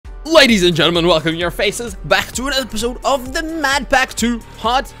Ladies and gentlemen, welcome your faces back to an episode of the MadPack 2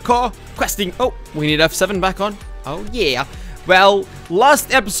 Hardcore Questing. Oh, we need F7 back on. Oh yeah. Well,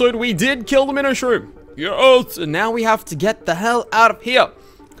 last episode we did kill the minnow shroom. Yes, and now we have to get the hell out of here.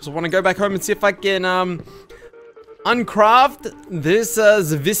 Because I want to go back home and see if I can uncraft this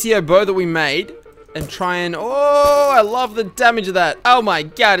Zavisio bow that we made. And try and... Oh, I love the damage of that. Oh my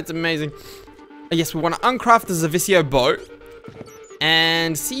god, it's amazing. Yes, we want to uncraft the Zavisio bow.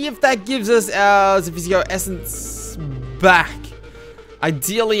 And see if that gives us our Zavisio essence back.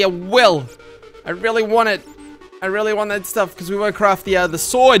 Ideally, it will. I really want it. I really want that stuff because we won't craft the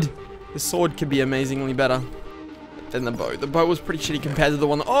sword. The sword could be amazingly better than the bow. The bow was pretty shitty compared to the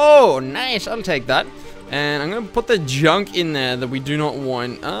one. Oh, nice. I'll take that. And I'm going to put the junk in there that we do not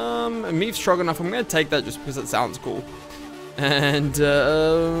want. Meat stroganoff. I'm going to take that just because it sounds cool. And,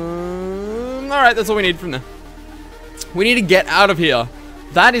 alright, that's all we need from there. We need to get out of here.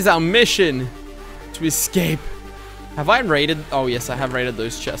 That is our mission. To escape. Have I raided? Oh, yes, I have raided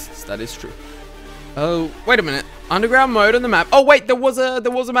those chests. That is true. Oh, wait a minute. Underground mode on the map. Oh, wait, there was a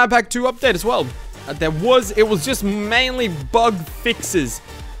MadPack 2 update as well. It was just mainly bug fixes.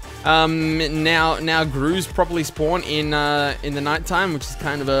 Now Gru's properly spawn in the nighttime, which is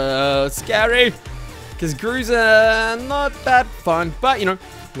kind of scary. Because Gru's not that fun. But, you know,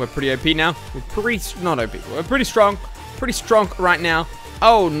 we're pretty OP now. Not OP. We're pretty strong. Pretty strong right now.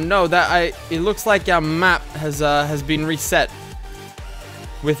 Oh no, it looks like our map has been reset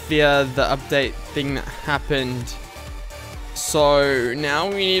with the update thing that happened. So now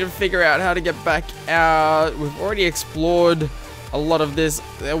we need to figure out how to get back out. We've already explored a lot of this.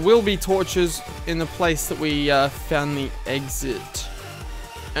 There will be torches in the place that we found the exit.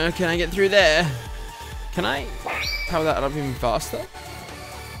 Can I get through there? Can I power that up even faster?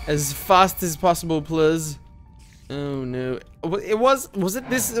 As fast as possible, please. Oh no. Was it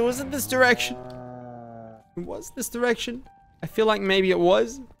this direction? It was this direction? I feel like maybe it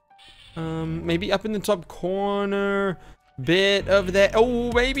was. Maybe up in the top corner. Bit over there.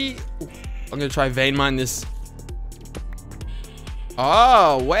 Oh, maybe. I'm gonna try vein mine this.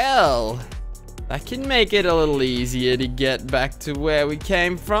 Oh, well. That can make it a little easier to get back to where we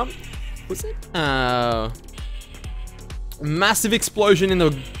came from. Was it? Oh. Massive explosion in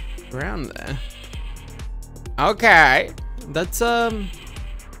the ground there. Okay. That's, Oh,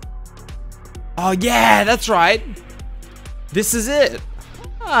 yeah, that's right. This is it.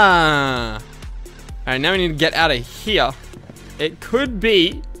 Ah. Alright, now we need to get out of here. It could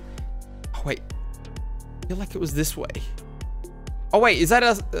be... Oh, wait. I feel like it was this way. Oh, wait, is that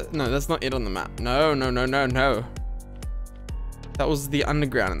us? No, that's not it on the map. No. That was the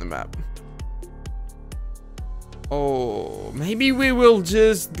underground in the map. Oh, maybe we will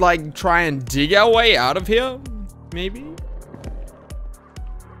just, like, try and dig our way out of here? Maybe?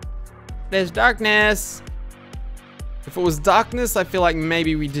 There's darkness. If it was darkness, I feel like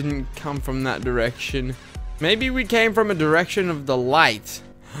maybe we didn't come from that direction. Maybe we came from a direction of the light.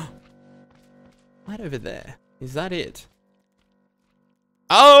 Right over there. Is that it?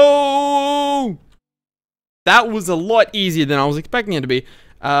 Oh! That was a lot easier than I was expecting it to be.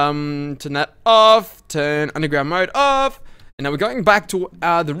 Turn that off. Turn underground mode off. And now we're going back to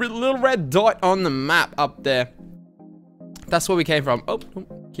the little red dot on the map up there. That's where we came from. Oh,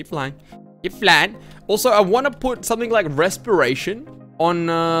 keep flying. Keep flying. Also, I want to put something like respiration on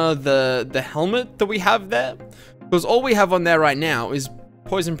the helmet that we have there. Because all we have on there right now is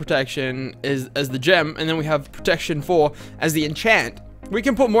poison protection as the gem. And then we have protection 4 as the enchant. We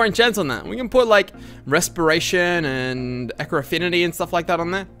can put more enchants on that. We can put like respiration and echo affinity and stuff like that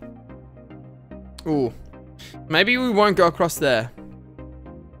on there. Ooh. Maybe we won't go across there.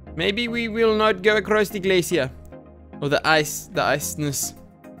 Maybe we will not go across the glacier. Or the iceness.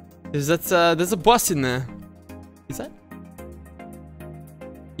 There's a boss in there.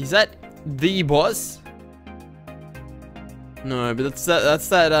 Is that the boss? No, but that's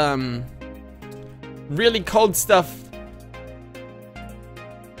that really cold stuff.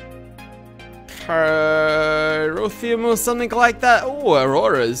 Rothium or something like that. Oh,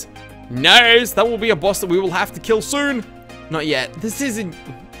 auroras. Nice. That will be a boss that we will have to kill soon. Not yet. This is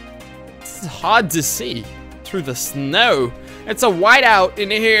hard to see through the snow. It's a whiteout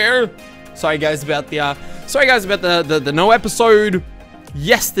in here. Sorry guys about the no episode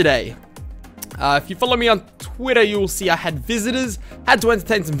yesterday. If you follow me on Twitter, you will see I had visitors. Had to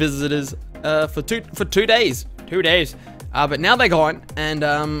entertain some visitors for two days. 2 days. But now they're gone, and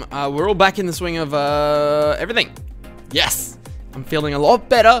we're all back in the swing of everything. Yes, I'm feeling a lot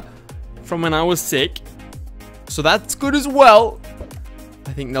better from when I was sick, so that's good as well.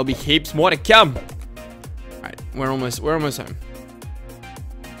 I think there'll be heaps more to come. All right, we're almost home.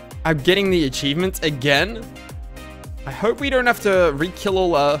 I'm getting the achievements again. I hope we don't have to re-kill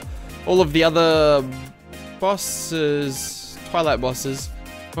all of the other bosses, Twilight bosses.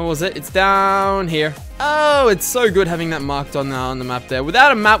 What was it? It's down here. Oh, it's so good having that marked on the map there.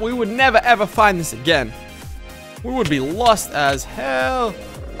 Without a map, we would never ever find this again. We would be lost as hell.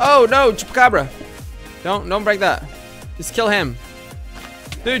 Oh no, Chupacabra. Don't break that. Just kill him.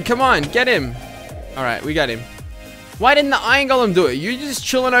 Dude, come on, get him. All right, we got him. Why didn't the Iron Golem do it? You just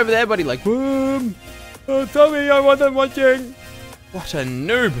chilling over there, buddy, like, boom. Oh, tell me I wasn't watching. What a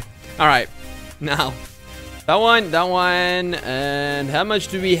noob. All right, now. That one, and how much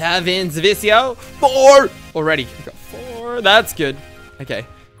do we have in Zavisio? 4 already. We got 4. That's good. Okay,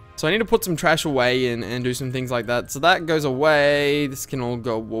 so I need to put some trash away and do some things like that. So that goes away. This can all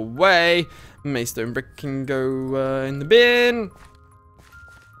go away. Maystone brick can go in the bin.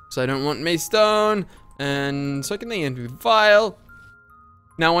 So I don't want Maystone, and so can the envy vial.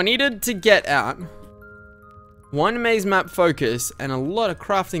 Now I needed to get out 1 maze map focus and a lot of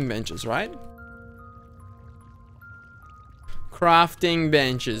crafting benches, right? Crafting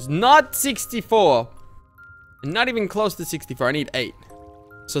benches, not 64, not even close to 64. I need 8.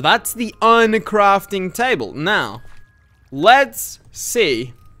 So that's the uncrafting table. Now let's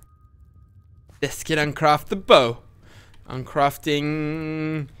see. This can uncraft the bow.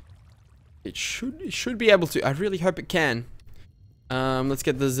 Uncrafting, it should be able to. I really hope it can. Let's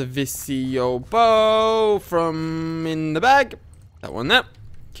get the Zavisio bow from in the bag. That one there.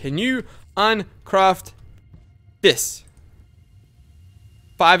 Can you uncraft this?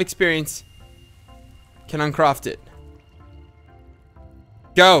 5 experience. Can uncraft it.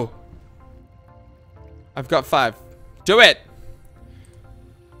 Go. I've got 5. Do it.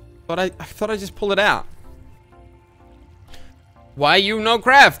 I thought I just pulled it out. Why you no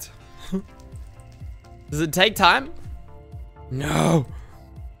craft? Does it take time? No.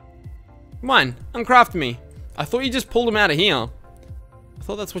 Come on, uncraft me. I thought you just pulled them out of here. I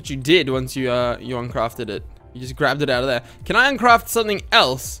thought that's what you did once you uncrafted it. You just grabbed it out of there. Can I uncraft something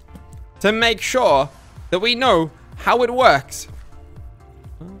else to make sure that we know how it works?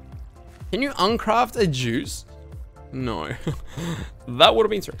 Can you uncraft a juice? No. That would have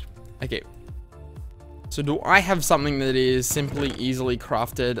been strange. Okay. So do I have something that is simply easily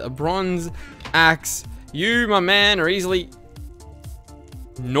crafted? A bronze axe. You, my man, are easily...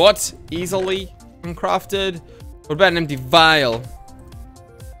 not easily uncrafted. What about an empty vial?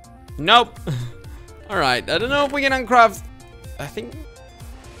 Nope. Alright, I don't know if we can uncraft... I think...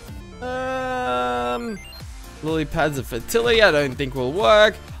 lily pads of fertility, I don't think will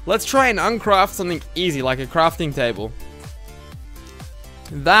work. Let's try and uncraft something easy, like a crafting table.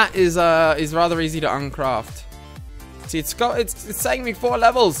 That is rather easy to uncraft. See, it's saying me 4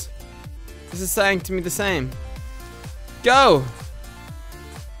 levels. This is saying to me the same. Go!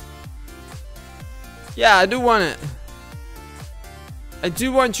 Yeah, I do want it. I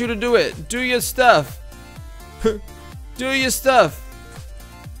do want you to do it. Do your stuff. Do your stuff.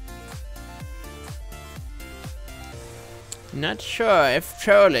 Not sure if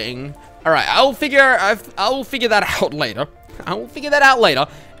trolling. All right, I'll figure that out later. I will figure that out later.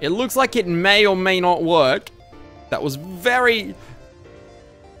 It looks like it may or may not work. That was very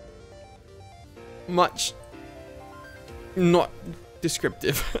much not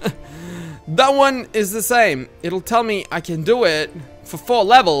descriptive. That one is the same. It'll tell me I can do it for 4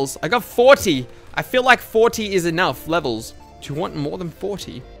 levels. I got 40. I feel like 40 is enough levels. Do you want more than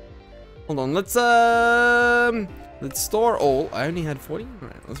 40? Hold on, let's store all. I only had 40. All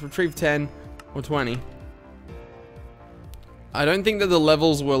right, let's retrieve 10 or 20. I don't think that the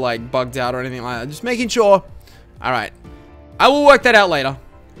levels were like bugged out or anything like that. Just making sure. All right, I will work that out later.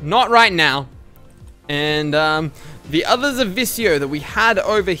 Not right now. And the others of Zavisio that we had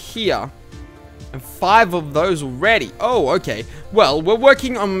over here, and 5 of those already. Oh, okay. Well, we're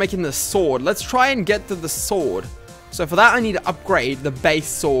working on making the sword. Let's try and get to the sword. So for that, I need to upgrade the base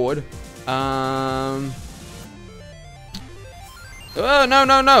sword. Oh,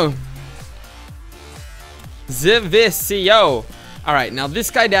 no. Zavisio. All right, now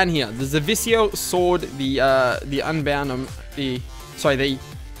this guy down here, the Zavisio sword, the unbound, the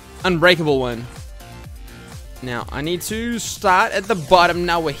unbreakable one. Now I need to start at the bottom.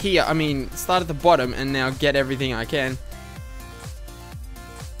 Now we're here. I mean, start at the bottom and now get everything I can.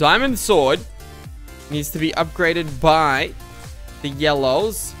 Diamond sword needs to be upgraded by the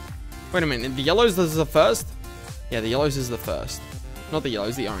yellows. Wait a minute, the yellows is the first? Yeah, the yellows is the first. Not the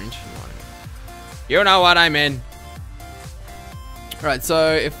yellows, the orange. You know what I mean. Alright,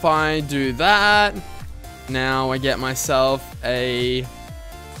 so if I do that, now I get myself a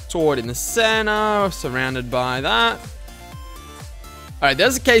sword in the center, surrounded by that. Alright,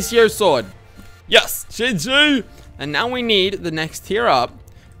 there's a Casio sword. Yes, GG. And now we need the next tier up,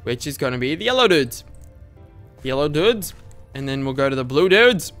 which is going to be the yellow dudes. Yellow dudes. And then we'll go to the blue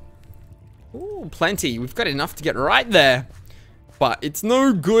dudes. Ooh, plenty. We've got enough to get right there. But it's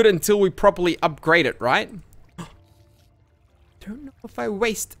no good until we properly upgrade it, right? Don't know if I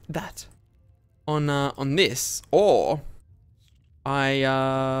waste that on this, or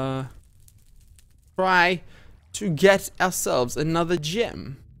I try to get ourselves another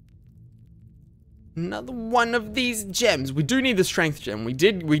gem. Another one of these gems. We do need the strength gem. We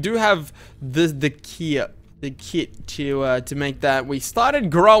do have the kit to make that. We started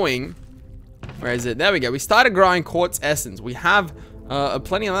growing. Where is it? There we go. We started growing quartz essence. We have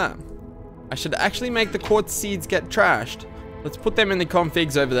plenty of that. I should actually make the quartz seeds get trashed. Let's put them in the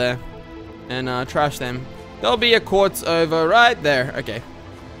configs over there and trash them. There'll be a quartz over right there. Okay.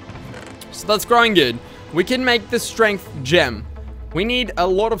 So that's growing good. We can make the strength gem. We need a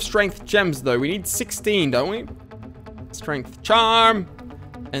lot of strength gems though. We need 16, don't we? Strength charm.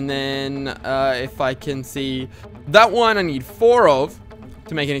 And then if I can see that one, I need 4 of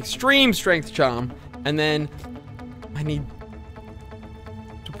to make an extreme strength charm. And then I need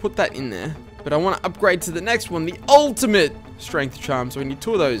to put that in there. But I want to upgrade to the next one, the ultimate strength charm. So we need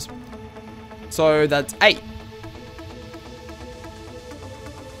 2 of those. So that's 8.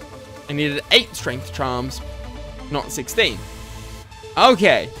 I needed 8 strength charms, not 16.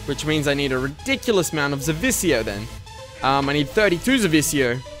 Okay, which means I need a ridiculous amount of Zavisio then. I need 32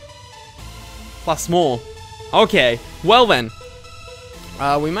 Zavisio. Plus more. Okay, well then.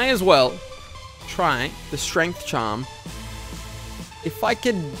 We may as well try the strength charm. If I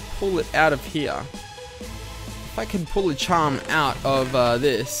could pull it out of here. If I could pull a charm out of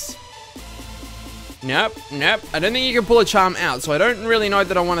this. Nope, nope. I don't think you can pull a charm out, so I don't really know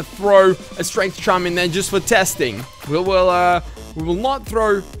that I want to throw a strength charm in there just for testing. We will not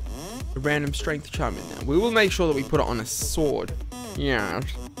throw a random strength charm in there. We will make sure that we put it on a sword. Yeah.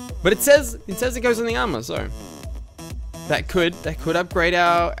 But it says it goes on the armor, so that could upgrade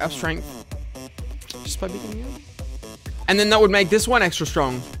our strength just by beginning it. And then that would make this one extra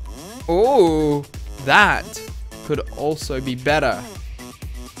strong. Oh, that could also be better.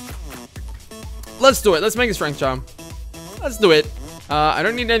 Let's do it. Let's make a strength charm. Let's do it. I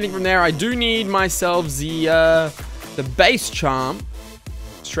don't need anything from there. I do need myself the base charm.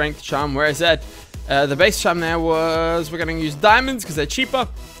 Strength charm. Where is that? The base charm there was... We're going to use diamonds because they're cheaper.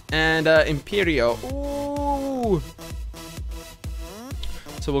 And Imperio. Ooh.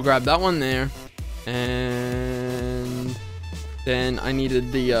 So we'll grab that one there. And then I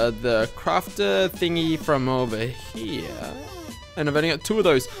needed the crafter thingy from over here. And I've only got 2 of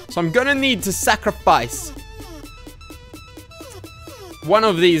those. So I'm going to need to sacrifice one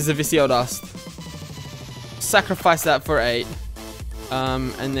of these Zavisio dust. Sacrifice that for 8.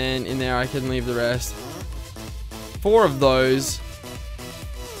 And then in there I can leave the rest. 4 of those.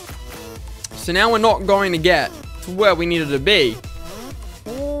 So now we're not going to get to where we needed to be.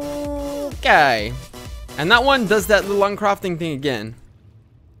 Okay. And that one does that little uncrafting thing again.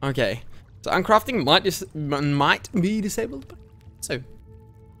 Okay. So uncrafting might be disabled.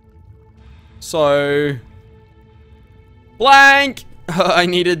 So blank. I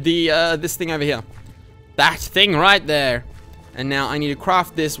needed the this thing over here. That thing right there. And now I need to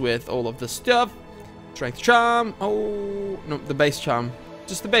craft this with all of the stuff. Strength charm. Oh, no, the base charm.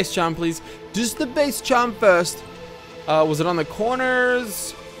 Just the base charm, please. Just the base charm first. Was it on the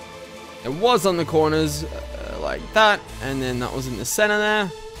corners? It was on the corners, like that. And then that was in the center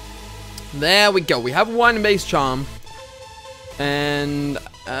there. There we go. We have 1 base charm. And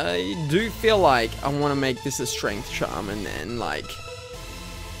I do feel like I want to make this a strength charm. And then,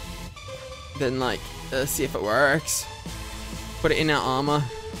 see if it works. Put it in our armor.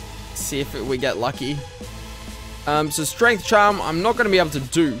 See if we get lucky. So strength charm, I'm not going to be able to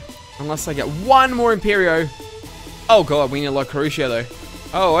do unless I get 1 more Imperio. Oh god, we need a lot of Crucio though.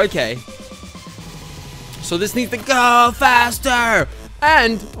 Oh, okay. So this needs to go faster.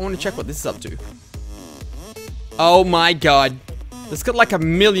 And I want to check what this is up to. Oh my god. It's got like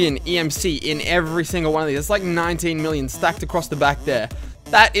 1 million EMC in every single one of these. It's like 19 million stacked across the back there.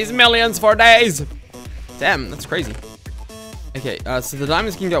 That is millions for days. Damn, that's crazy. Okay, so the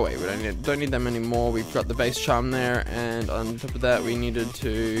diamonds can go away. We don't need them anymore. We've got the base charm there, and on top of that, we needed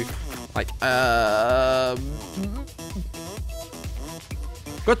to,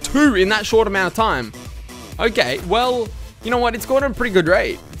 got 2 in that short amount of time. Okay, well, you know what? It's going at a pretty good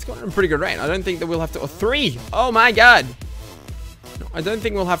rate. I don't think that we'll have to, or 3. Oh my god. No, I don't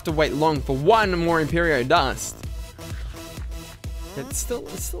think we'll have to wait long for 1 more Imperio dust. It's still.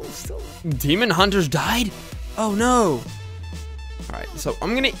 Demon hunters died? Oh no. Alright, so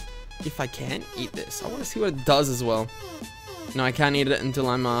I'm gonna, if I can, eat this. I want to see what it does as well. No, I can't eat it until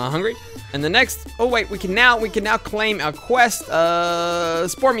I'm hungry. And the next, oh wait, we can now claim our quest.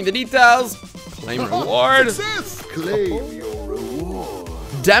 Sport me the details. Claim reward. Success! Claim your reward.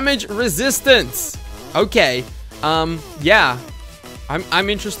 Damage resistance. Okay. Yeah. I'm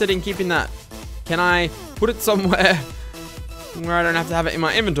interested in keeping that. Can I put it somewhere where I don't have to have it in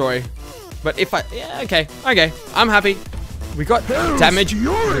my inventory? But if I, yeah, okay, I'm happy. We got damage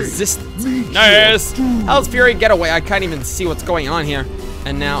resistance. Nice. Hell's Fury, get away. I can't even see what's going on here.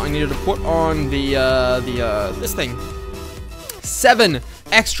 And now I needed to put on this thing. 7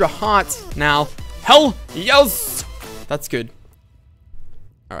 extra hearts now. Hell yes. That's good.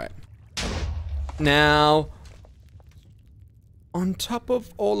 All right. Now, on top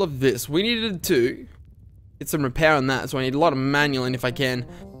of all of this, we needed to get some repair on that. So I need a lot of manual, and if I can,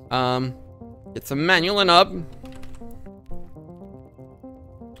 get some manual and up.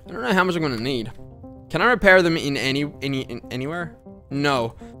 I don't know how much I'm gonna need. Can I repair them in anywhere?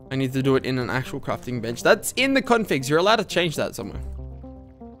 No. I need to do it in an actual crafting bench. That's in the configs. You're allowed to change that somewhere.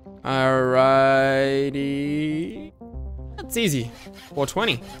 Alrighty. That's easy.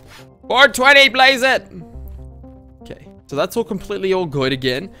 420. 420, blaze it! Okay. So that's all completely all good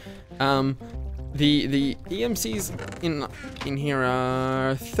again. The EMCs in here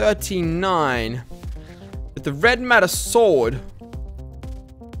are 39. But the red matter sword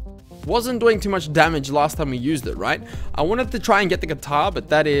wasn't doing too much damage last time we used it, right? I wanted to try and get the guitar, but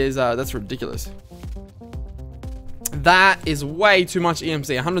that is that's ridiculous. That is way too much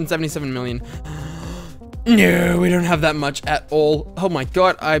EMC. 177 million. No, we don't have that much at all. Oh my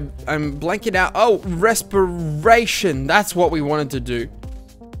god, I'm blanking out. Oh, respiration. That's what we wanted to do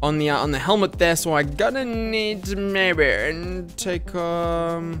on the helmet there. So I gonna need to maybe take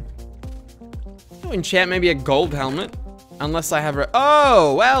enchant maybe a gold helmet. Unless I have a...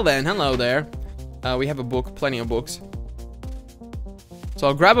 Oh, well then. Hello there. We have a book. Plenty of books. So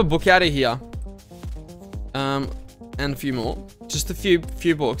I'll grab a book out of here. And a few more. Just a few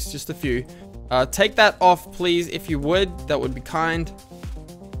books. Just a few. Take that off, please, if you would. That would be kind.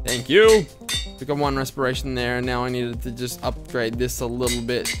 Thank you. We got 1 respiration there. And now I needed to just upgrade this a little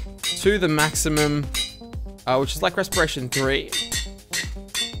bit to the maximum. Which is like respiration 3.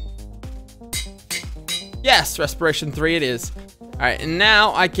 Yes, respiration 3 it is. Alright, and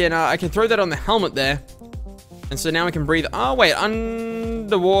now I can throw that on the helmet there. And so now we can breathe. Oh wait,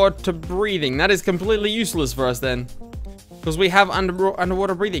 underwater breathing. That is completely useless for us then. Because we have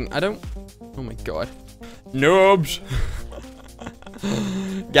underwater breathing. I don't... Oh my god. Noobs.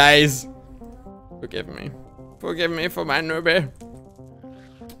 Guys. Forgive me. Forgive me for my noobie.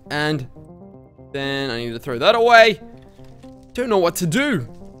 And then I need to throw that away. Don't know what to do.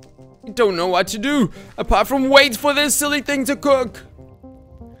 Don't know what to do apart from wait for this silly thing to cook.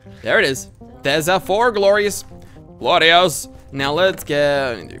 There it is. There's our 4 glorious. Now let's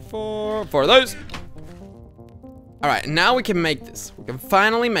get 4 of those. Alright, now we can make this. We can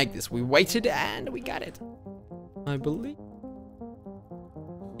finally make this. We waited and we got it. I believe.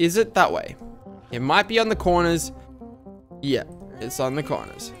 Is it that way? It might be on the corners. Yeah, it's on the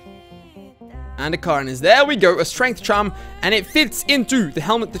corners. And the corners. There we go. A strength charm. And it fits into the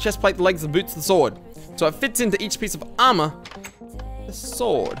helmet, the chest plate, the legs, the boots, the sword. So it fits into each piece of armor. The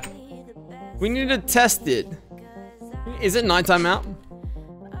sword. We need to test it. Is it nighttime out?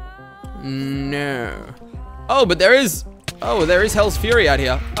 No. Oh, but there is... Oh, there is Hell's Fury out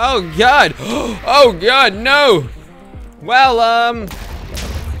here. Oh, God. Oh, God, no. Well,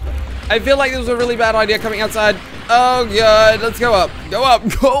 I feel like this was a really bad idea coming outside. Oh, God. Let's go up. Go up.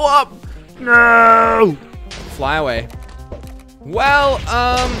 Go up. No. Fly away. Well,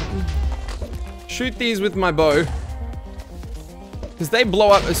 shoot these with my bow. Because they blow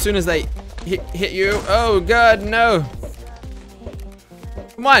up as soon as they hit you. Oh, God, no.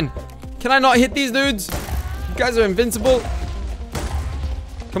 Come on. Can I not hit these dudes? You guys are invincible.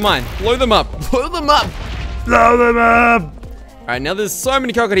 Come on. Blow them up. Blow them up. Blow them up. Alright, now there's so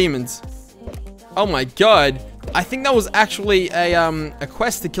many cocodemons. Oh my god. I think that was actually a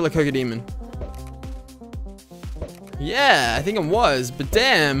quest to kill a cocodemon. Yeah, I think it was. But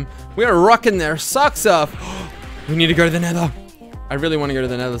damn, we are rocking their socks off. We need to go to the nether. I really want to go to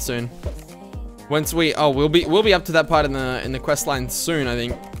the nether soon. Once we... Oh, we'll be up to that part in the quest line soon, I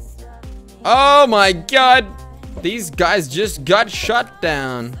think. Oh my god. These guys just got shut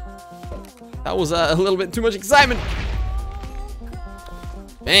down. That was a little bit too much excitement.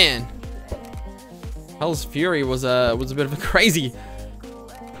 Man. Hell's Fury was a bit of a crazy.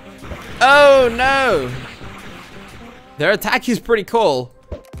 Oh no. Their attack is pretty cool.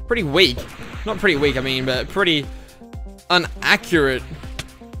 Pretty weak. Not pretty weak, I mean, but pretty accurate.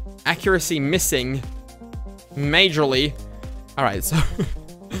 Accuracy missing. Majorly. Alright, so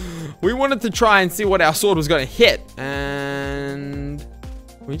we wanted to try and see what our sword was going to hit. And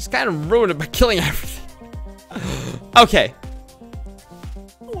we just kind of ruined it by killing everything. Okay.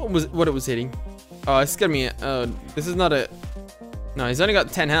 What it was hitting? Oh, it's gonna be this is not a... No, he's only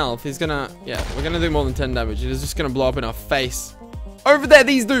got 10 health. He's gonna... Yeah, we're gonna do more than 10 damage. It is just gonna blow up in our face. Over there,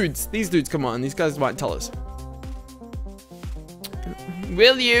 these dudes! These dudes, come on. These guys might tell us.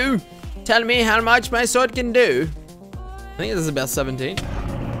 Will you tell me how much my sword can do? I think this is about 17.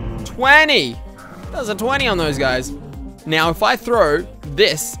 20! That's a 20 on those guys. Now, if I throw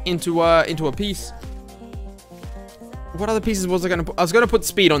this into a piece... What other pieces was I gonna put? I was gonna put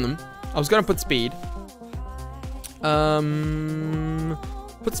speed on them. I was gonna put speed.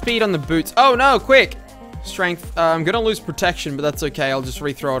 Put speed on the boots. Oh no, quick! Strength. I'm gonna lose protection, but that's okay. I'll just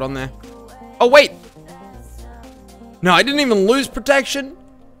rethrow it on there. Oh wait! No, I didn't even lose protection.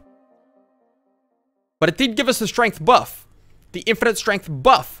 But it did give us the strength buff. The infinite strength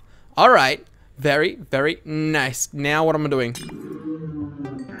buff. Alright. Very, very nice. Now what am I doing?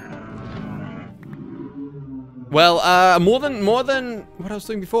 Well, more than what I was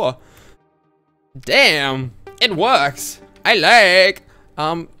doing before. Damn, it works. I like.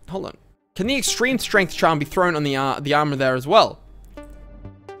 Hold on. Can the extreme strength charm be thrown on the armor there as well?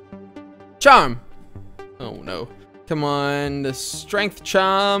 Charm. Oh no. Come on, the strength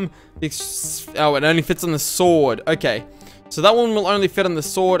charm. Oh, it only fits on the sword. Okay. So that one will only fit on the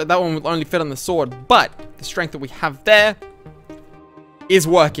sword, and that one will only fit on the sword. But the strength that we have there is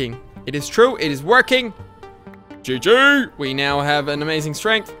working. It is true. It is working. GG! We now have an amazing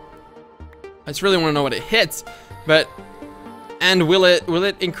strength. I just really want to know what it hits, but and will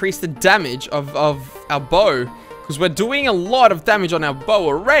it increase the damage of our bow? Because we're doing a lot of damage on our bow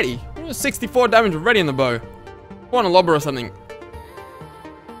already. 64 damage already on the bow. Want a lobber or something?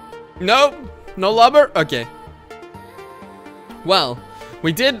 Nope, no lobber. Okay. Well,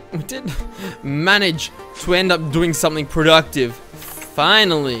 we did manage to end up doing something productive.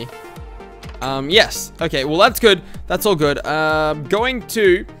 Finally. Yes. Okay, well that's good. That's all good. Going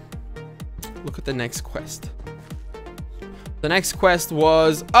to look at the next quest. The next quest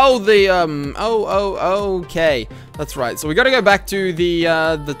was okay. That's right. So we got to go back to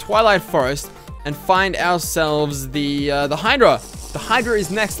the Twilight Forest and find ourselves the Hydra. The Hydra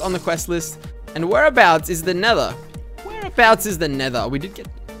is next on the quest list. And whereabouts is the Nether? Whereabouts is the Nether? We did get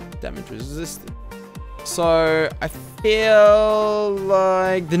damage resistant. So I feel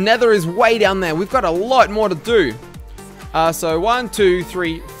like the Nether is way down there. We've got a lot more to do. So 1, 2,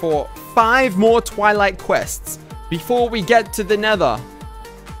 3, 4, 5 more Twilight quests before we get to the Nether.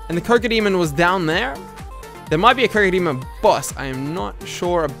 And the Cocodemon was down there. There might be a Cocodemon boss. I am not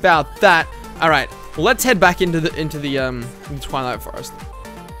sure about that. All right, well, let's head back into the Twilight Forest.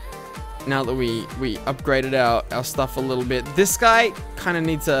 Now that we upgraded our stuff a little bit, this guy kind of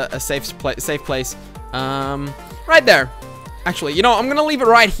needs a safe place. Right there. Actually, you know, I'm gonna leave it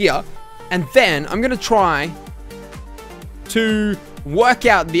right here, and then I'm gonna try to work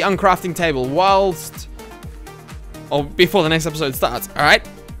out the uncrafting table before the next episode starts. All right.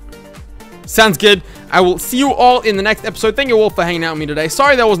 Sounds good. I will see you all in the next episode. Thank you all for hanging out with me today.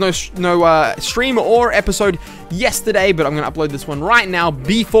 Sorry there was no stream or episode yesterday, but I'm going to upload this one right now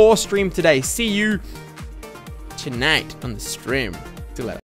before stream today. See you tonight on the stream. See you later.